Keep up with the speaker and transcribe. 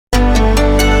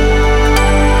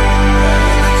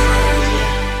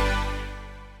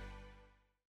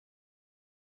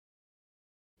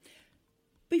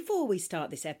Before we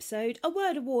start this episode, a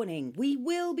word of warning. We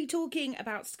will be talking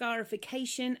about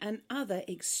scarification and other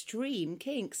extreme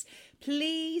kinks.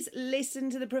 Please listen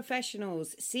to the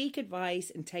professionals, seek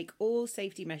advice and take all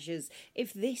safety measures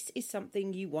if this is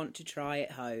something you want to try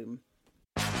at home.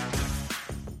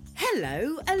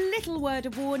 Hello, a little word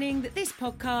of warning that this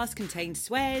podcast contains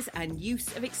swears and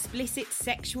use of explicit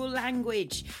sexual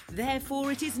language.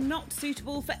 Therefore, it is not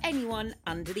suitable for anyone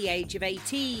under the age of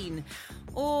 18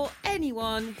 or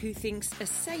anyone who thinks a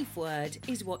safe word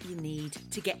is what you need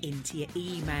to get into your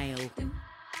email.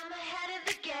 I'm ahead of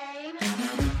the game.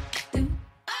 I'm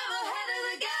ahead of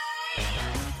the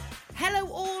game.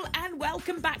 Hello all and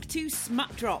welcome back to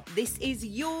Smut Drop. This is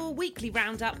your weekly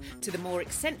roundup to the more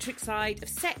eccentric side of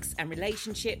sex and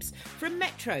relationships from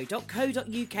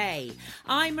metro.co.uk.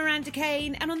 I'm Miranda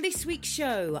Kane and on this week's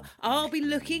show I'll be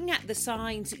looking at the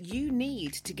signs you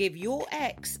need to give your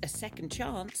ex a second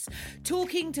chance,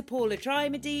 talking to Paula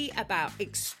Drimedy about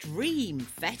extreme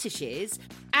fetishes,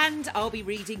 and I'll be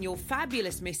reading your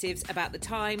fabulous missives about the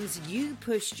times you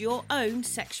pushed your own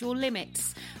sexual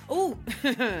limits. Oh,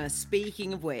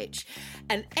 speaking of which,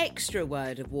 an extra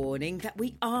word of warning that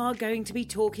we are going to be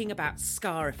talking about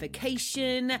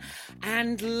scarification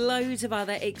and loads of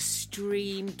other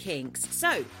extreme kinks.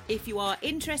 So, if you are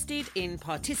interested in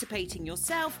participating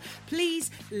yourself,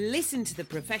 please listen to the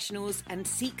professionals and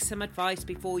seek some advice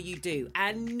before you do.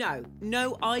 And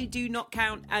no, I do not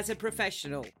count as a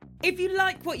professional. If you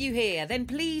like what you hear, then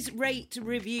please rate,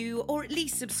 review, or at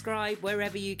least subscribe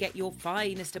wherever you get your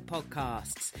finest of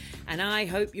podcasts. And I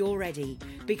hope you're ready,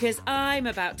 because I'm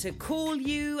about to call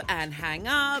you and hang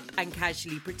up and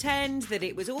casually pretend that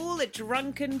it was all a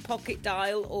drunken pocket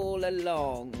dial all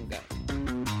along.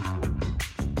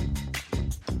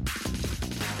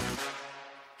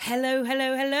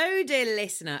 Hello, dear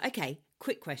listener. Okay,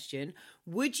 quick question.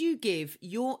 Would you give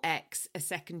your ex a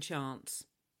second chance?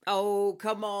 Oh,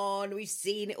 come on. We've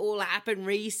seen it all happen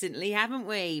recently, haven't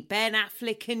we? Ben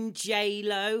Affleck and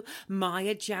J-Lo,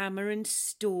 Maya Jama and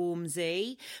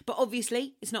Stormzy. But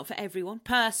obviously, it's not for everyone.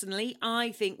 Personally,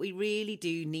 I think we really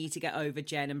do need to get over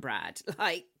Jen and Brad.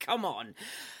 Like, come on.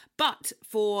 But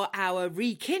for our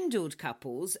rekindled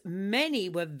couples, many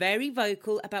were very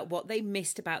vocal about what they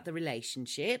missed about the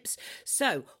relationships.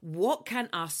 So what can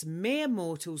us mere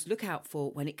mortals look out for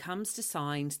when it comes to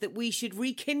signs that we should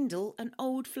rekindle an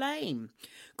old flame?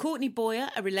 Courtney Boyer,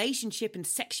 a relationship and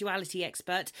sexuality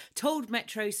expert, told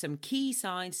Metro some key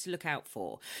signs to look out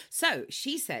for. So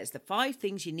she says the 5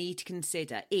 things you need to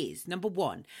consider is, number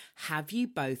 1, have you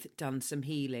both done some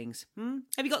healings?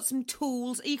 Have you got some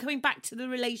tools? Are you coming back to the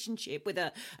relationship with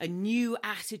a new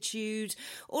attitude,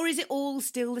 or is it all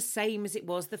still the same as it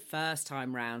was the first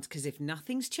time round? Because if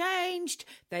nothing's changed,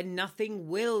 then nothing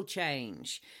will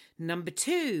change. Number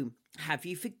 2, have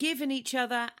you forgiven each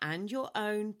other and your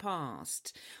own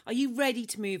past? Are you ready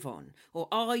to move on? Or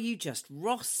are you just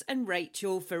Ross and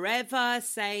Rachel forever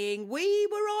saying we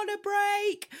were on a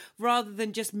break rather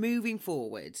than just moving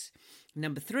forward?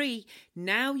 Number 3,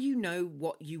 now you know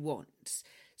what you want.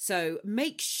 So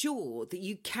make sure that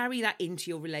you carry that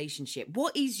into your relationship.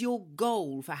 What is your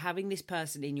goal for having this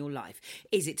person in your life?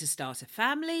 Is it to start a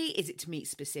family? Is it to meet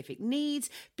specific needs?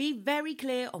 Be very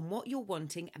clear on what you're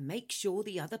wanting and make sure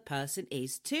the other person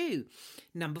is too.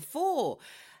 Number 4,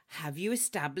 have you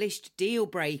established deal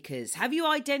breakers? Have you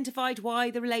identified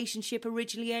why the relationship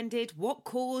originally ended? What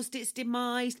caused its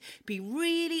demise? Be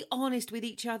really honest with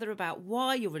each other about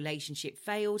why your relationship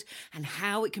failed and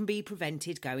how it can be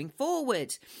prevented going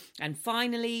forward. And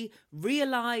finally,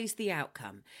 realise the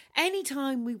outcome.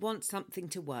 Anytime we want something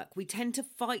to work, we tend to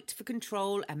fight for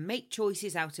control and make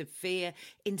choices out of fear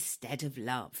instead of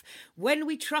love. When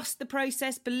we trust the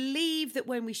process, believe that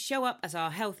when we show up as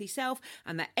our healthy self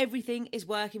and that everything is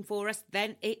working for us,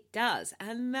 then it does.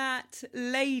 And that,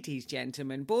 ladies,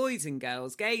 gentlemen, boys and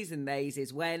girls, gays and theys,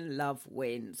 is when love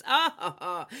wins.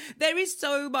 There is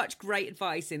so much great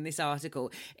advice in this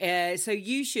article. So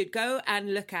you should go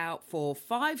and look out for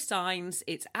 5 signs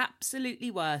it's absolutely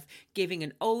worth giving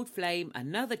an old flame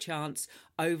another chance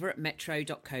over at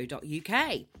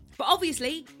metro.co.uk. But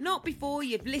obviously, not before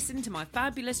you've listened to my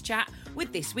fabulous chat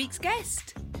with this week's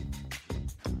guest.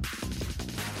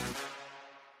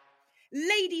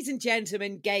 Ladies and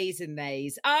gentlemen, gays and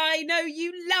theys, I know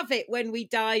you love it when we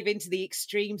dive into the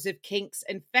extremes of kinks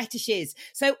and fetishes.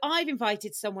 So I've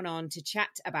invited someone on to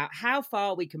chat about how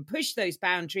far we can push those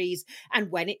boundaries and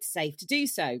when it's safe to do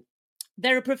so.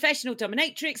 They're a professional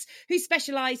dominatrix who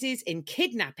specialises in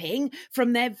kidnapping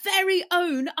from their very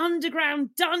own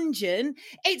underground dungeon.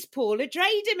 It's Paula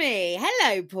Drimedy.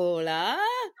 Hello, Paula.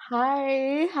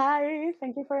 Hi.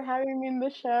 Thank you for having me in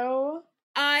the show.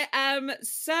 I am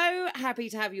so happy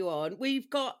to have you on. We've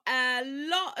got a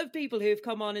lot of people who've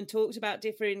come on and talked about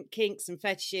different kinks and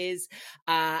fetishes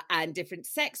and different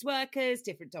sex workers,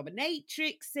 different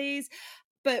dominatrixes,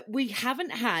 but we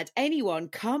haven't had anyone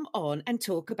come on and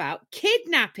talk about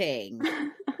kidnapping.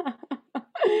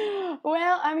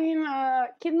 Well, I mean,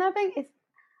 kidnapping is,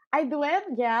 I do it,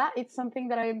 yeah. It's something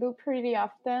that I do pretty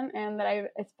often and that I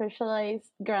specialize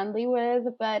grandly with.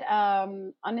 But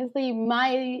honestly,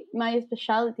 my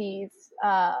specialty is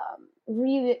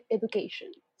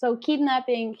re-education. So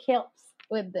kidnapping helps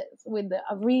with this, with the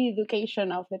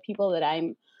re-education of the people that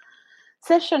I'm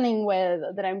sessioning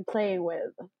with, that I'm playing with.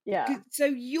 Yeah. So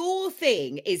your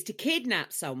thing is to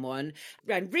kidnap someone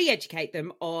and re-educate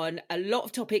them on a lot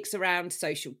of topics around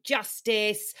social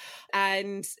justice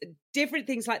and different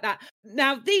things like that.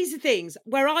 Now, these are things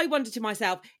where I wonder to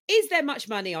myself, is there much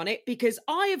money on it? Because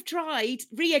I have tried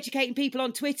re-educating people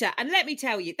on Twitter, and let me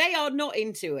tell you, they are not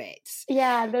into it.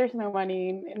 Yeah, there's no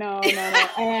money. No.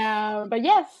 But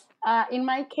yes, in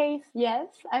my case, yes.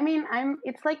 I mean,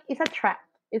 it's a trap.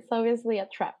 It's obviously a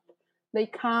trap. They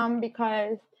come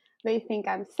because they think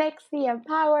I'm sexy and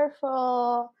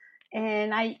powerful,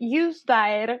 and I use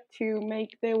that to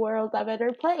make the world a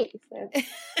better place.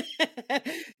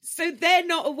 So they're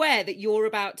not aware that you're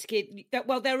about to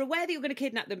they're aware that you're going to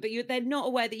kidnap them, but they're not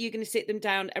aware that you're going to sit them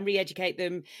down and re-educate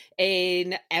them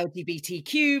in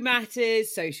LGBTQ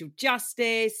matters, social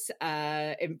justice,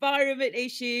 environment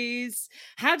issues.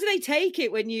 How do they take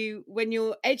it when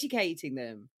you're educating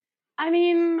them? I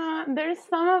mean, there's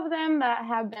some of them that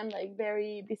have been like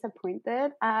very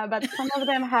disappointed, but some of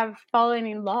them have fallen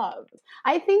in love.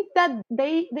 I think that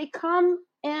they come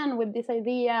in with this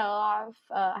idea of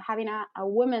having a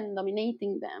woman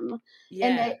dominating them,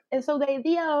 Yeah. and so the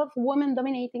idea of women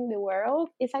dominating the world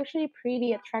is actually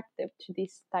pretty attractive to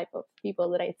this type of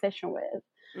people that I session with.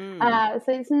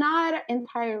 So it's not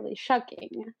entirely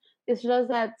shocking. It's just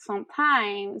that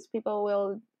sometimes people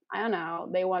will, I don't know,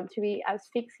 they want to be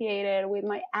asphyxiated with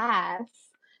my ass.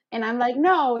 And I'm like,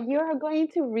 no, you're going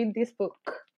to read this book.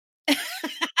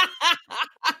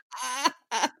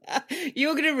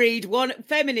 You're going to read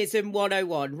Feminism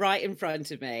 101 right in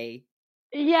front of me.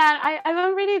 Yeah, I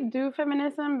don't really do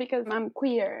feminism because I'm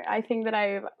queer. I think that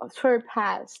I've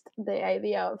surpassed the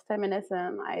idea of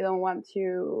feminism. I don't want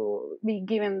to be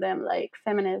giving them like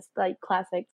feminist like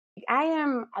classics. I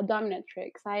am a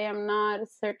dominatrix. I am not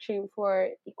searching for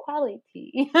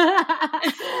equality.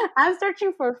 I'm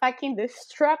searching for fucking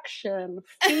destruction,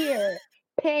 fear,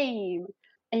 pain,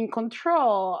 and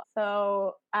control.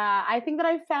 So I think that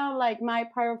I found like my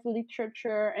part of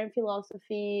literature and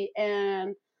philosophy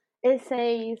and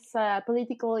essays,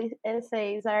 political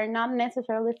essays are not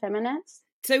necessarily feminist.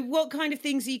 So what kind of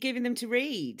things are you giving them to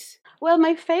read? Well,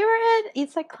 my favorite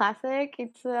is a classic.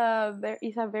 It's a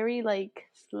very like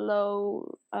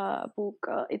slow book.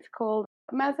 It's called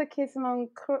Masochism on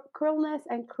Cruelness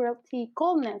and Cruelty,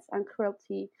 Coldness and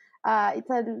Cruelty. It's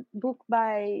a book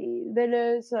by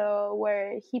Deleuze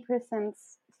where he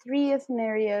presents three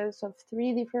scenarios of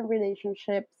three different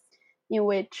relationships in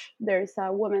which there's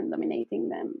a woman dominating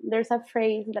them. There's a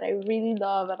phrase that I really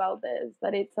love about this,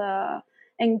 that it's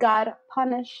and God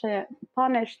punished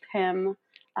him,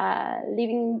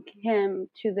 leaving him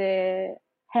to the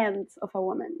hands of a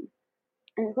woman.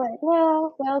 And it's like,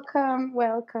 well,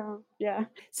 welcome, yeah.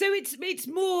 So it's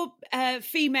more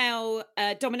female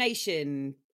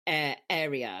domination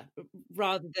area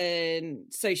rather than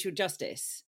social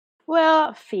justice.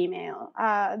 Well, female.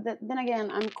 Then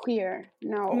again, I'm queer.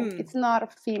 No, it's not a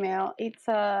female. It's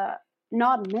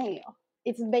not male.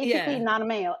 It's basically not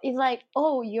male. It's like,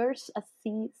 oh, you're a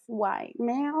cis white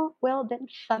male. Well, then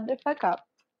shut the fuck up.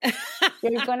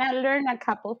 You're gonna learn a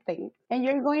couple things, and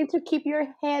you're going to keep your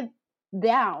head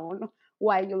down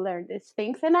while you learn these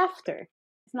things. And after,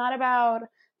 it's not about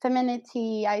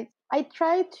femininity. I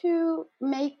try to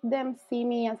make them see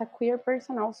me as a queer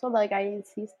person. Also, like I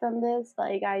insist on this.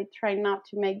 Like I try not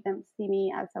to make them see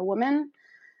me as a woman,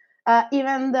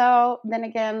 even though then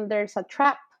again there's a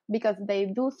trap because they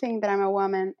do think that I'm a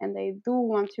woman and they do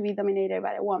want to be dominated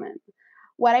by a woman.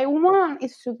 What I want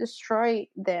is to destroy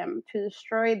them, to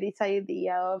destroy this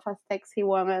idea of a sexy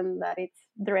woman that it's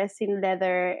dressed in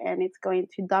leather and it's going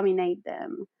to dominate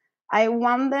them. I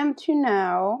want them to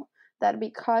know that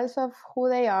because of who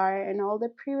they are and all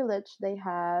the privilege they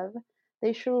have,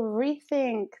 they should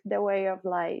rethink the way of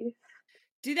life.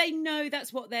 Do they know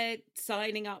that's what they're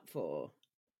signing up for?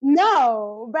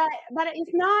 No, but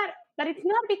it's not. But it's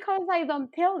not because I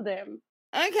don't tell them.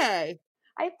 Okay.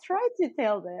 I try to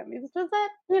tell them. It's just that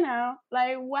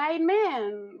like white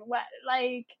men, what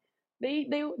like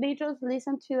They just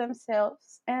listen to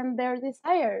themselves and their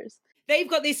desires. They've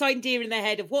got this idea in their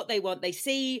head of what they want. They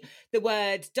see the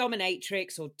word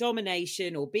dominatrix or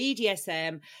domination or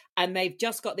BDSM, and they've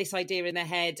just got this idea in their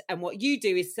head. And what you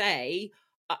do is say,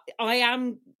 I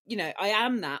am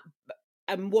that.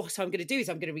 And what I'm going to do is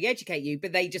I'm going to re-educate you.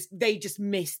 But they just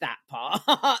miss that part.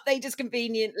 They just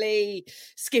conveniently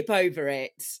skip over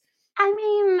it. I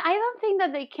mean, I don't think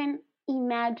that they can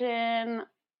imagine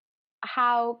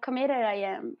how committed I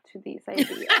am to this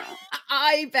idea.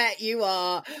 I bet you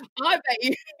are. I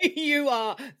bet you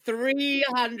are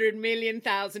 300 million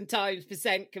thousand times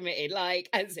 % committed. Like,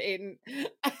 as in,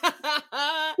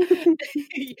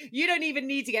 you don't even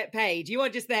need to get paid. You are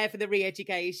just there for the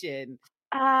re-education.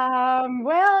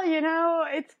 Well,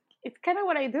 it's kind of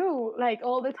what I do, like,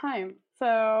 all the time. So,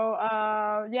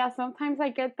 yeah, sometimes I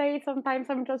get paid. Sometimes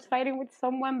I'm just fighting with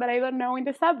someone that I don't know in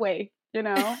the subway,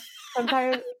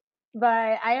 sometimes.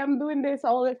 But I am doing this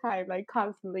all the time, like,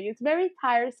 constantly. It's very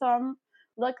tiresome.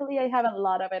 Luckily, I have a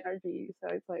lot of energy. So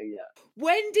it's like, yeah.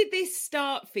 When did this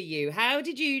start for you? How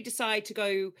did you decide to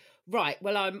go, right,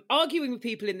 well, I'm arguing with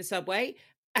people in the subway,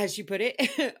 as you put it,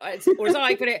 or as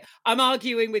I put it, I'm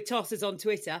arguing with tossers on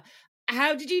Twitter.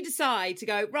 How did you decide to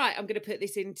go, right, I'm going to put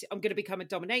this into, I'm going to become a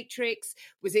dominatrix?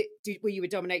 Were you a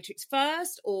dominatrix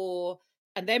first,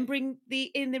 and then bring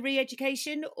the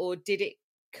re-education, or did it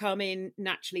come in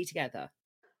naturally together?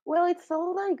 Well, it's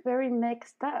all like very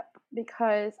mixed up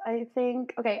because I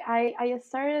think, okay, I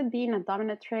started being a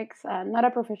dominatrix, not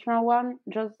a professional one,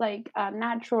 just like a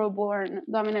natural born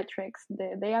dominatrix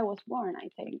the day I was born, I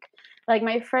think. Like,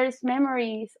 my first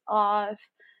memories of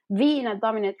being a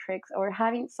dominatrix or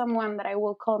having someone that I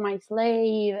will call my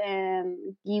slave and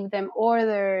give them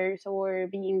orders or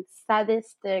being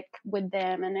sadistic with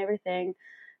them and everything.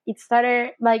 It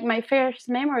started, like, my first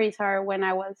memories are when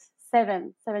I was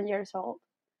 7 years old.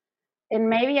 And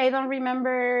maybe I don't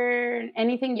remember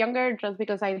anything younger just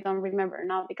because I don't remember,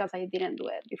 not because I didn't do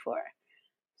it before.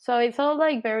 So it's all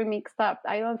like very mixed up.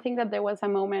 I don't think that there was a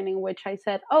moment in which I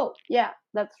said, "Oh, yeah,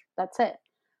 that's it."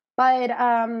 But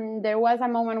there was a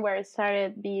moment where I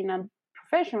started being a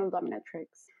professional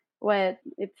dominatrix. Where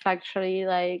it's actually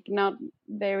like not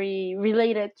very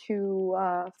related to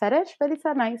fetish, but it's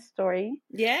a nice story.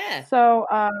 Yeah. So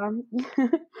I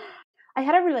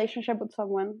had a relationship with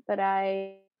someone that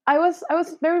I was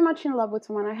very much in love with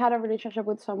someone. I had a relationship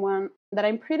with someone that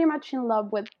I'm pretty much in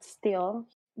love with still.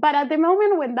 But at the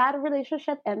moment when that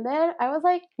relationship ended, I was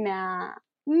like, nah,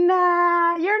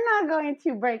 you're not going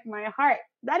to break my heart.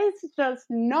 That is just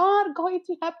not going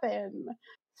to happen.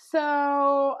 So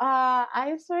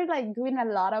I started like doing a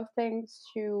lot of things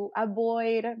to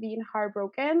avoid being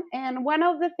heartbroken. And one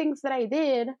of the things that I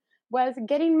did was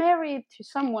getting married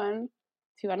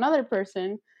to another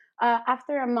person,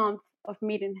 after a month of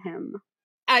meeting him.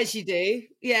 As you do,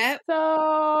 yeah.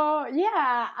 So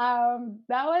yeah,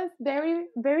 that was very,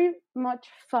 very much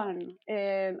fun,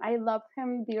 and I love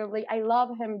him dearly. I love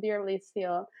him dearly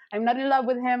still. I'm not in love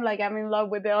with him like I'm in love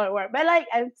with the other one, but like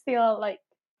I'm still like,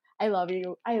 I love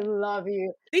you. I love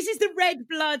you. This is the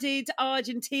red-blooded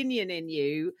Argentinian in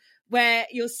you, where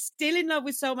you're still in love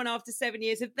with someone after 7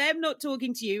 years of them not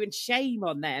talking to you, and shame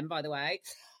on them, by the way.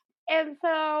 And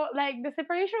so, like, the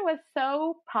separation was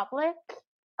so public,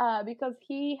 because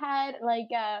he had like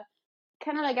a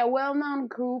kind of like a well-known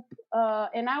group,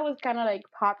 and I was kind of like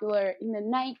popular in the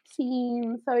night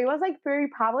scene, so it was like very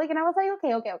public. And I was like,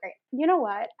 okay. You know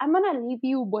what? I'm gonna leave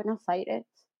you Buenos Aires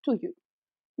to you.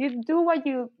 You do what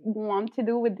you want to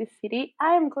do with this city.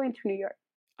 I am going to New York.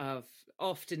 I've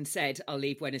often said I'll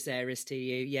leave Buenos Aires to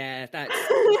you. Yeah, that's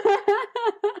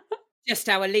just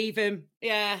how I leave him.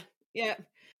 Yeah.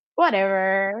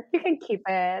 Whatever. You can keep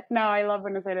it. No, I love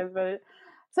Buenos Aires, but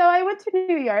so I went to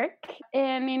New York,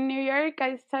 and in New York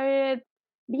I started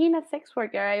being a sex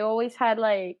worker. I always had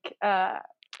like a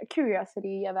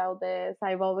curiosity about this.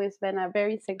 I've always been a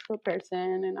very sexual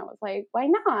person, and I was like, why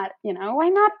not? Why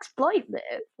not exploit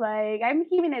this? Like, I'm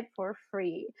giving it for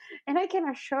free, and I can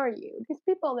assure you, these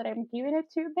people that I'm giving it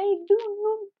to, they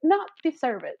do not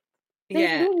deserve it.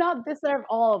 They do not deserve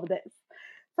all of this.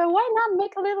 So why not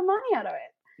make a little money out of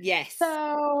it? Yes.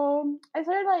 So I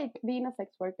started like being a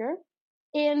sex worker,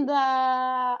 and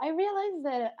I realized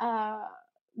that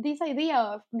this idea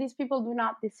of these people do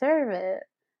not deserve it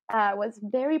was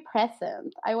very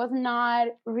present. I was not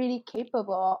really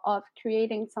capable of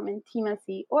creating some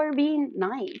intimacy or being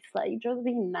nice, like just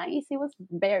being nice. It was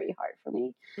very hard for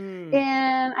me.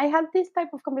 And I had this type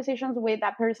of conversations with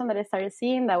that person that I started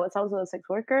seeing that was also a sex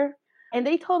worker. And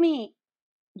they told me,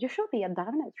 you should be a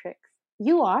dominatrix.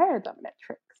 You are a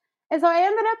dominatrix. And so I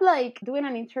ended up like doing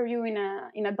an interview in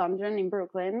a dungeon in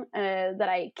Brooklyn that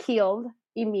I killed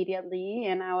immediately,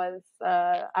 and I was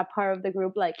a part of the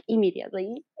group like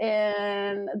immediately.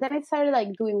 And then I started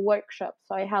like doing workshops.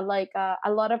 So I had like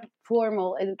a lot of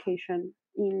formal education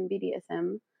in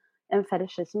BDSM and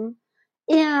fetishism.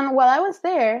 And while I was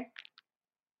there,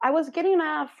 I was getting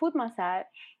a foot massage,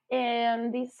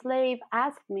 and this slave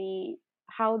asked me,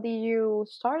 "How did you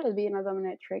started being a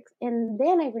dominatrix?" And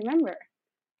then I remember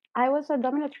I was a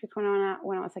dominatrix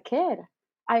when I was a kid.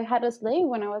 I had a slave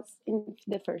when I was in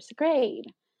the first grade.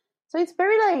 So it's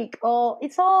very like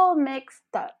it's all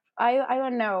mixed up. I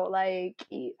don't know. Like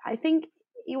I think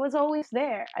it was always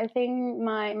there. I think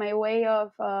my way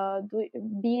of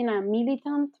being a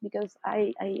militant, because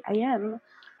I am,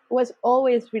 was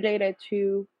always related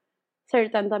to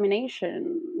certain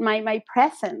domination. My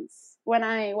presence when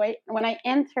I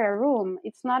enter a room,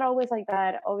 it's not always like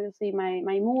that. Obviously,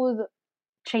 my mood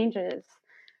changes,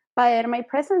 but my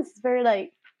presence is very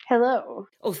like hello,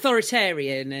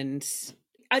 authoritarian. And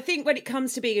I think when it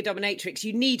comes to being a dominatrix,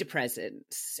 you need a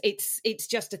presence. It's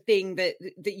just a thing that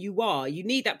you are. You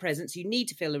need that presence. You need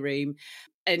to fill a room,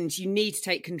 and you need to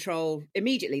take control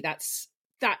immediately. That's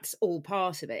all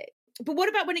part of it. But what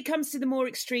about when it comes to the more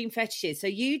extreme fetishes? So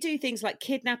you do things like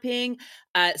kidnapping,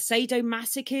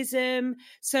 sadomasochism.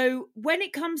 So when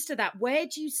it comes to that, where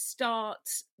do you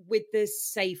start with the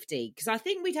safety? Because I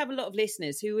think we'd have a lot of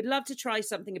listeners who would love to try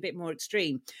something a bit more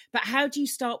extreme. But how do you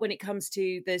start when it comes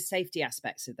to the safety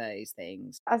aspects of those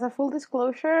things? As a full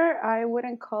disclosure, I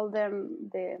wouldn't call them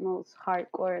the most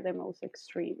hardcore, the most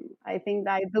extreme. I think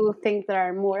that I do things that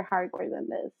are more hardcore than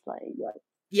this. Like what?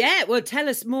 Yeah, well, tell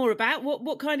us more about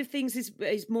what kind of things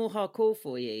is more hardcore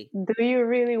for you. Do you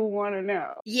really want to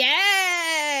know?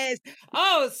 Yes.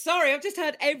 Oh, sorry, I've just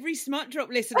heard every smut drop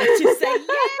listener just say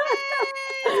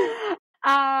yes.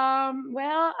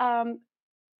 Well,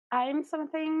 I'm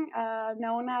something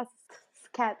known as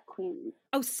Scat Queen.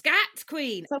 Oh, Scat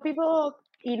Queen. So people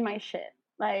eat my shit.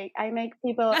 Like I make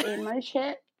people eat my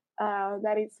shit.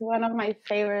 That is one of my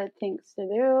favorite things to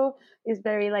do. It's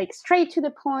very like straight to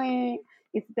the point.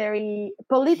 It's very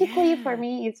politically for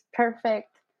me. It's perfect.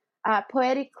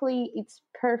 Poetically, it's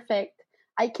perfect.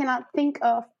 I cannot think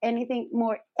of anything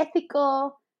more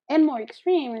ethical and more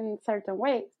extreme in certain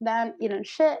ways than eating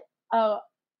shit.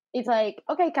 It's like,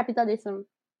 okay, capitalism.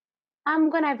 I'm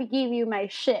gonna give you my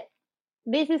shit.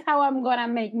 This is how I'm gonna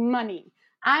make money.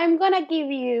 I'm gonna give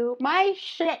you my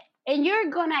shit and you're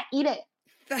gonna eat it.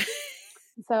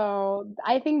 So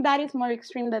I think that is more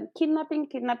extreme than kidnapping.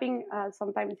 Kidnapping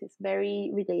sometimes is very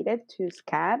related to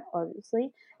Scat,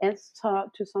 obviously, and so,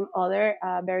 to some other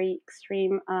very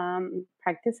extreme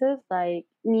practices like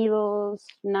needles,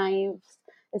 knives,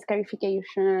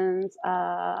 scarifications.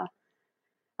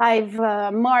 I've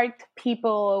marked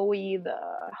people with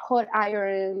hot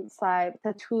irons. I've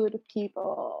tattooed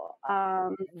people.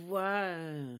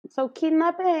 Wow. So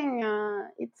kidnapping,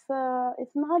 it's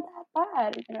not that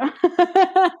bad, you know.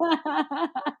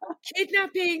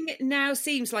 Kidnapping now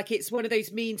seems like it's one of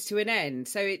those means to an end.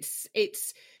 So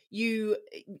it's you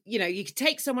know, you can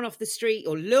take someone off the street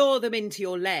or lure them into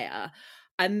your lair,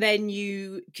 and then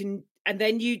you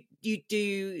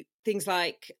do things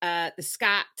like the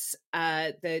scat,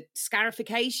 the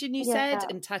scarification you said,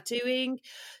 and tattooing.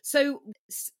 So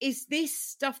is this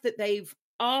stuff that they've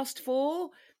asked for,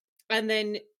 and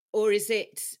then, or is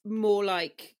it more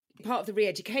like part of the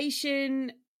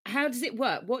re-education? How does it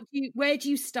work? Where do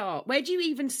you start? Where do you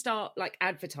even start like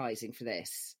advertising for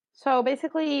this? So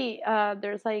basically,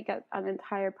 there's like an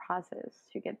entire process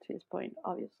to get to this point,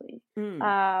 obviously.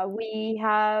 We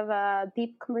have a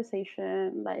deep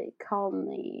conversation, like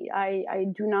calmly. I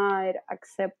do not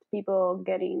accept people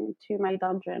getting to my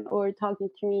dungeon or talking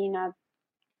to me in an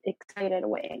excited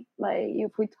way. Like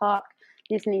if we talk,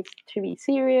 this needs to be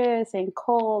serious and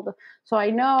cold. So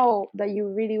I know that you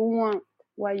really want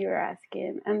what you're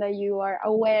asking and that you are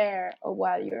aware of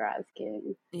what you're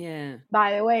asking. Yeah.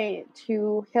 By the way,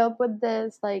 to help with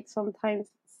this, like sometimes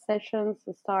sessions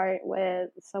start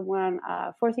with someone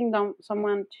forcing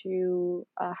someone to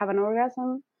have an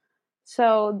orgasm.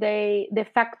 So the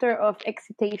factor of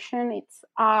excitation, it's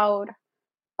out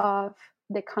of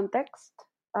the context.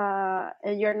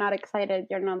 And you're not excited.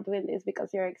 You're not doing this because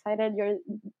you're excited. You're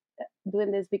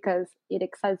doing this because it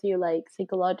excites you, like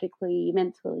psychologically,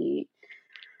 mentally.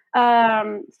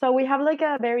 So we have like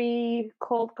a very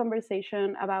cold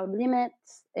conversation about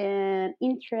limits and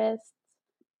interests.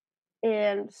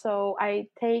 And so I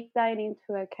take that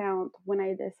into account when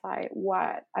I decide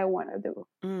what I want to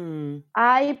do.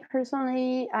 I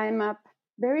personally, I'm a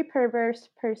very perverse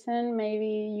person.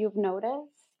 Maybe you've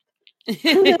noticed.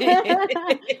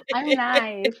 I'm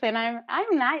nice, and I'm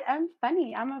nice. I'm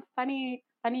funny. I'm a funny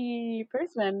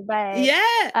person, but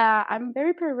Yeah. I'm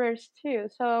very perverse too.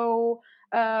 So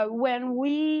when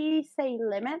we say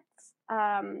limits,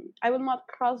 I will not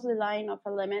cross the line of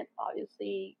a limit.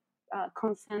 Obviously,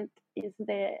 consent is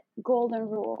the golden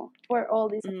rule for all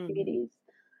these activities,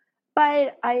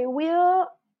 but I will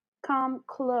come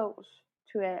close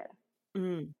to it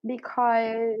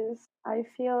because I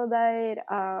feel that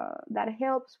that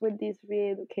helps with this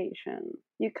re-education.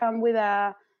 You come with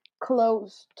a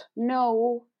closed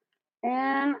no,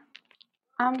 and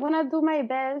I'm gonna do my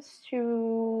best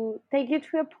to take you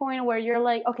to a point where you're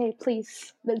like, okay,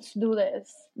 please, let's do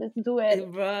this. Let's do it.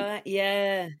 Right,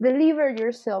 yeah. Deliver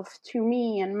yourself to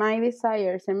me and my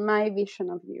desires and my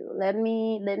vision of you. Let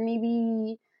me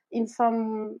be in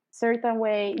some certain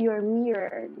way your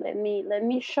mirror. Let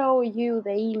me show you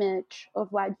the image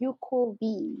of what you could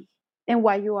be and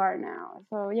what you are now.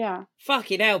 So yeah.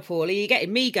 Fucking hell, Paulie, you're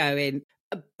getting me going.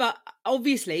 But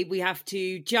obviously, we have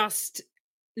to just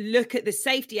look at the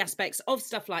safety aspects of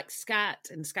stuff like Scat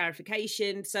and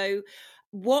Scarification. So,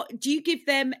 what do you give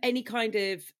them any kind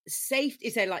of safety?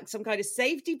 Is there like some kind of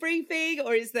safety briefing,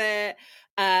 or is there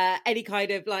any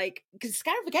kind of like, because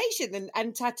Scarification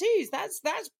and tattoos, that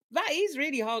is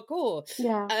really hardcore.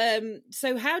 Yeah.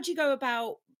 So how do you go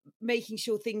about making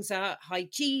sure things are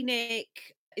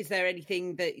hygienic? Is there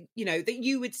anything that, that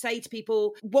you would say to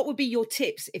people? What would be your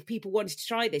tips if people wanted to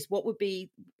try this? What would be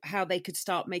how they could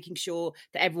start making sure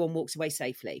that everyone walks away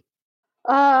safely?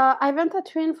 I've been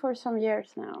tattooing for some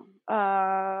years now,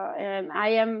 and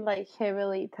I am like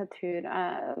heavily tattooed,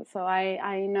 so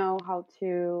I know how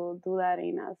to do that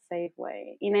in a safe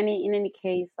way. In any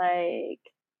case, like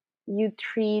you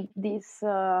treat these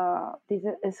scars,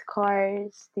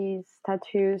 these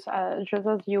tattoos, just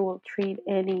as you will treat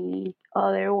any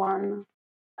other one.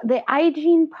 The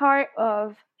hygiene part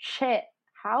of shit.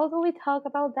 How do we talk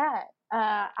about that?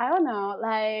 I don't know.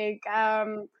 Like,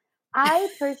 I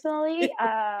personally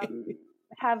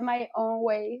have my own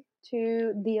way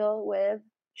to deal with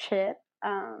shit,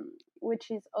 which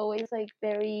is always like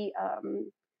very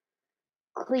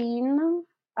clean.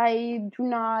 I do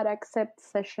not accept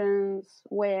sessions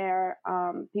where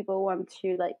people want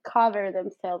to like cover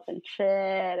themselves in shit,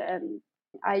 and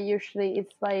I usually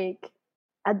it's like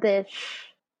a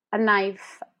dish, a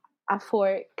knife, a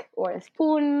fork, or a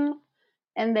spoon,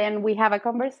 and then we have a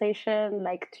conversation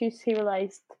like two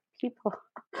civilized people,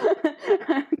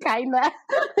 kinda.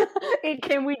 And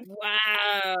can we?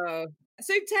 Wow.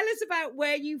 So tell us about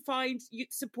where you find you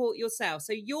support yourself.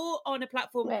 So you're on a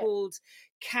platform Wait, called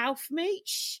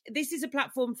Kaufmilch. This is a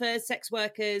platform for sex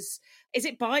workers. Is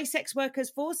it by sex workers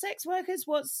for sex workers?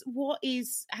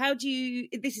 How do you,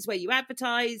 this is where you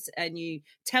advertise and you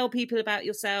tell people about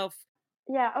yourself.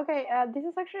 yeah, okay. This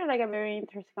is actually like a very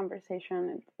interesting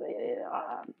conversation.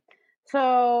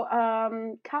 So,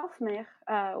 kauf mich,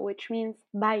 which means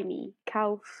buy me.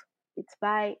 Kauf, it's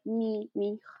buy me,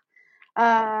 mich.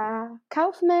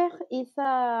 Kaufmech is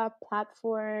a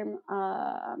platform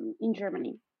in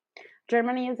Germany.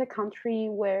 Germany is a country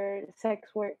where sex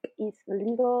work is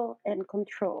legal and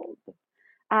controlled.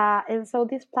 And so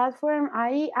this platform,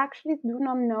 I actually do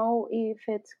not know if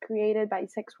it's created by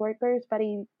sex workers, but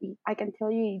I can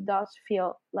tell you it does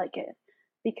feel like it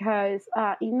because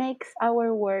it makes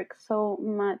our work so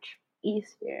much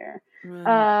easier.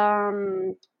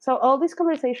 So all these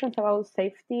conversations about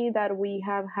safety that we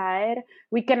have had,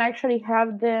 we can actually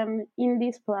have them in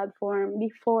this platform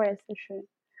before a session.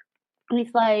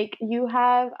 It's like you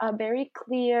have a very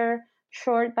clear,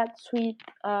 short but sweet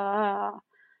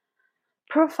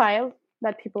profile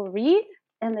that people read,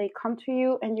 and they come to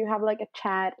you and you have like a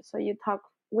chat, so you talk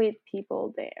with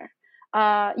people there.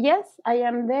 Yes, I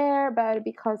am there, but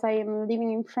because I am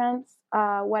living in France,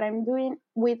 what I'm doing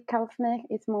with Kaufmech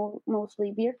is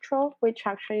mostly virtual, which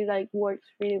actually like works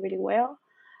really really well.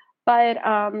 But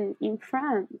in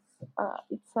France,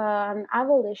 it's an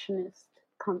abolitionist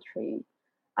country.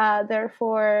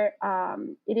 Therefore,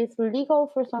 it is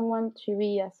legal for someone to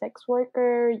be a sex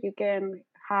worker. You can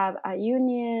have a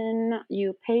union.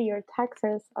 You pay your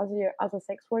taxes as a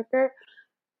sex worker,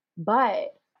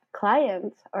 but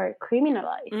clients are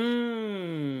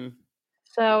criminalized.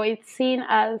 So it's seen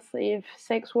as if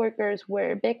sex workers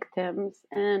were victims,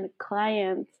 and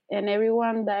clients and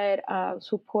everyone that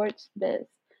supports this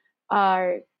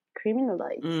are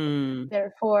criminalized.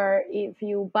 Therefore, if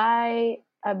you buy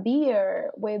a beer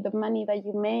with the money that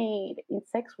you made in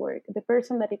sex work, the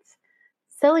person that is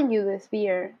selling you this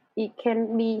beer, they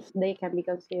can be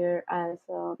considered as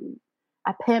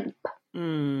a pimp.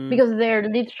 because they're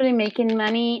literally making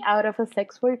money out of a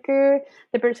sex worker.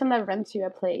 The person that rents you a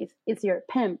place is your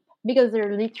pimp, because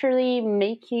they're literally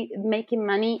making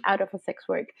money out of a sex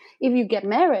work. If you get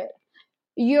married,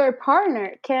 your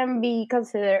partner can be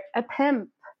considered a pimp,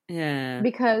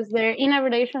 because they're in a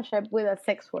relationship with a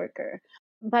sex worker.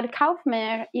 But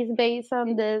Kaufmer is based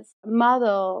on this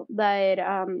model that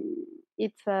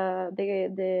it's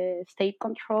the state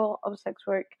control of sex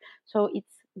work. So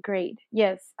it's great.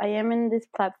 Yes, I am in this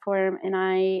platform, and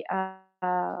I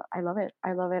love it.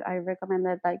 I love it. I recommend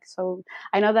it. Like, so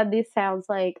I know that this sounds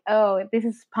like, oh, this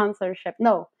is sponsorship.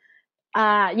 No.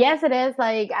 Yes, it is.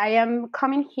 Like, I am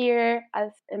coming here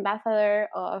as ambassador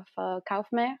of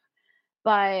Kaufmer,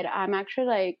 but I'm actually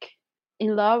like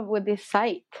in love with this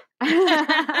site.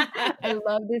 I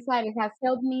love this site. It has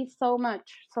helped me so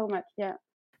much, so much. Yeah.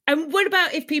 And what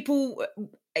about if people,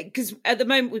 because at the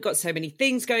moment we've got so many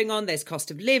things going on, there's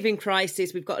cost of living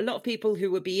crisis, we've got a lot of people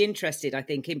who would be interested, I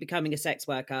think, in becoming a sex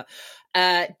worker.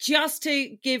 Just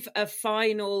to give a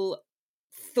final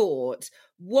thought,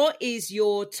 what is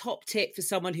your top tip for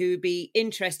someone who would be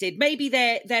interested? Maybe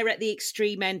they're at the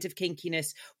extreme end of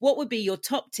kinkiness. What would be your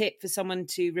top tip for someone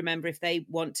to remember if they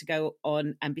want to go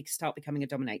on and start becoming a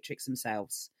dominatrix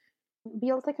themselves?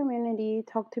 Build a community,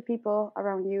 talk to people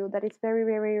around you. That is very,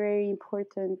 very, very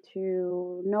important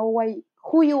to know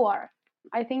who you are.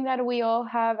 I think that we all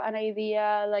have an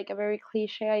idea, like a very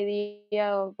cliche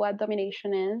idea of what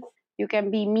domination is. You can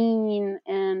be mean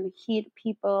and hit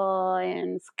people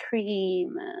and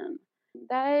scream, and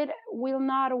that will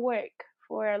not work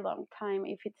for a long time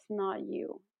if it's not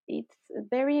you. It's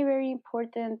very, very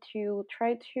important to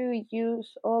try to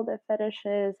use all the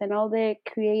fetishes and all the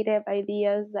creative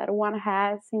ideas that one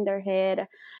has in their head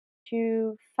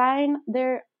to find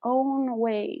their own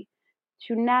way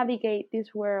to navigate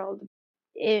this world.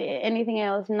 Anything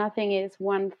else, nothing is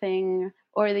one thing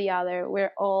or the other.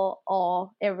 We're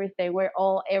all everything. We're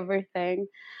all everything.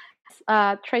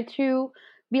 Try to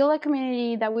build a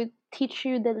community that will teach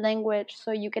you the language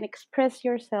so you can express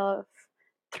yourself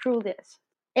through this.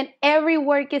 And every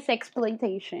work is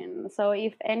exploitation. So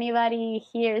if anybody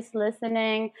here is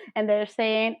listening and they're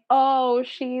saying, oh,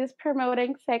 she's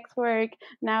promoting sex work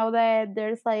now that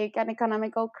there's like an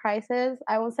economical crisis,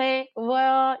 I will say,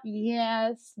 well,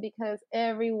 yes, because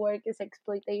every work is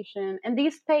exploitation and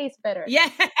this pays better. Yeah.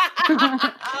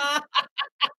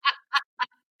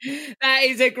 That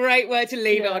is a great word to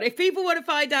leave it on. If people want to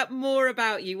find out more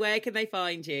about you, where can they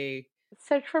find you?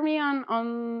 Search for me on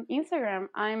Instagram.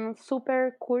 I'm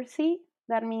super cursi.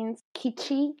 That means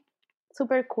kitschy,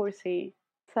 super cursi.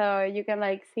 So you can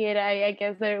like see it. I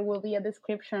guess there will be a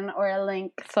description or a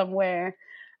link somewhere.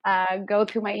 Go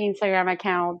to my Instagram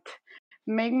account.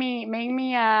 Make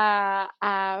me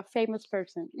a famous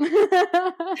person.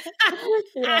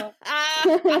 Yeah.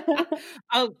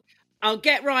 I'll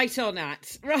get right on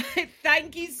that. Right.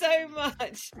 Thank you so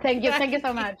much. Thank you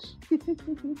so much.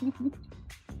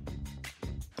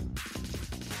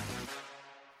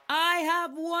 I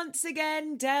have once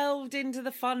again delved into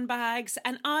the fun bags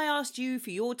and I asked you for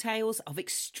your tales of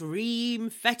extreme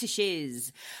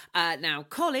fetishes. Now,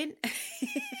 Colin,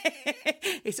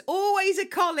 it's always a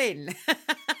Colin.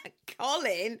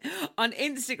 Colin on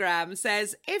Instagram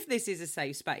says, if this is a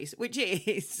safe space, which it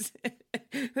is,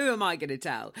 who am I going to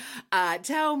tell?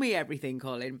 Tell me everything,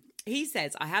 Colin. He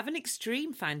says, I have an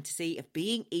extreme fantasy of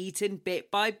being eaten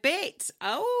bit by bit.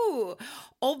 Oh,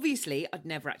 obviously, I'd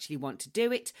never actually want to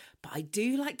do it, but I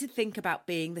do like to think about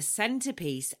being the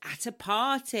centerpiece at a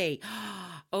party.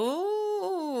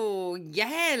 Oh,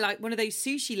 yeah, like one of those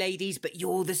sushi ladies, but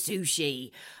you're the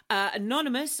sushi.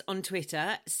 Anonymous on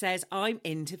Twitter says, I'm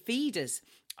into feeders.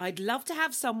 I'd love to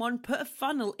have someone put a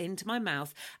funnel into my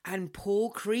mouth and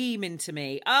pour cream into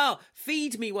me. Oh,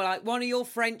 feed me like one of your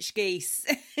French geese.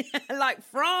 Like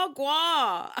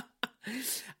Francois.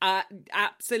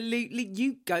 Absolutely,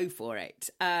 you go for it.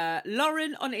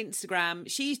 Lauren on Instagram,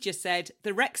 she's just said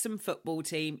the Wrexham football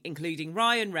team, including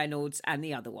Ryan Reynolds and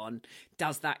the other one.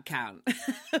 Does that count?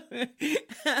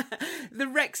 The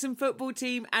Wrexham football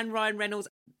team and Ryan Reynolds,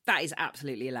 that is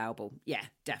absolutely allowable. Yeah,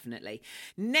 definitely.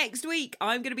 Next week,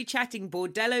 I'm going to be chatting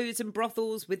bordellos and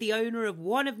brothels with the owner of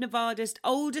one of Nevada's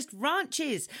oldest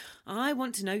ranches. I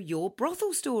want to know your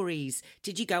brothel stories.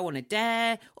 Did you go on a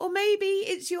dare? Or maybe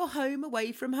it's your home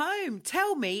away from home.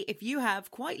 Tell me if you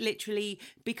have quite literally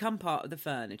become part of the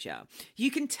furniture. You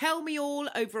can tell me all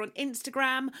over on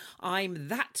Instagram. I'm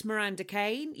that Miranda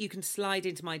Kane. You can slide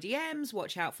into my DMs,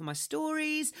 watch out for my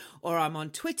stories, or I'm on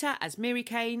Twitter as Miri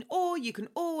Kane, or you can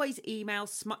always email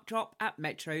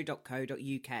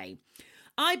smutdrop@metro.co.uk.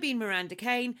 I've been Miranda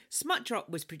Kane. Smut Drop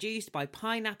was produced by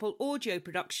Pineapple Audio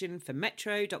Production for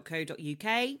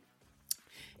metro.co.uk.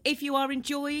 If you are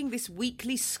enjoying this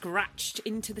weekly scratched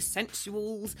into the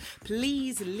sensuals,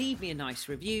 please leave me a nice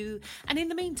review. And in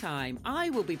the meantime, I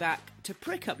will be back to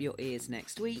prick up your ears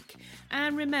next week.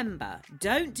 And remember,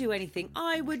 don't do anything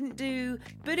I wouldn't do,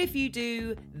 but if you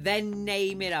do, then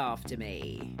name it after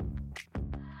me.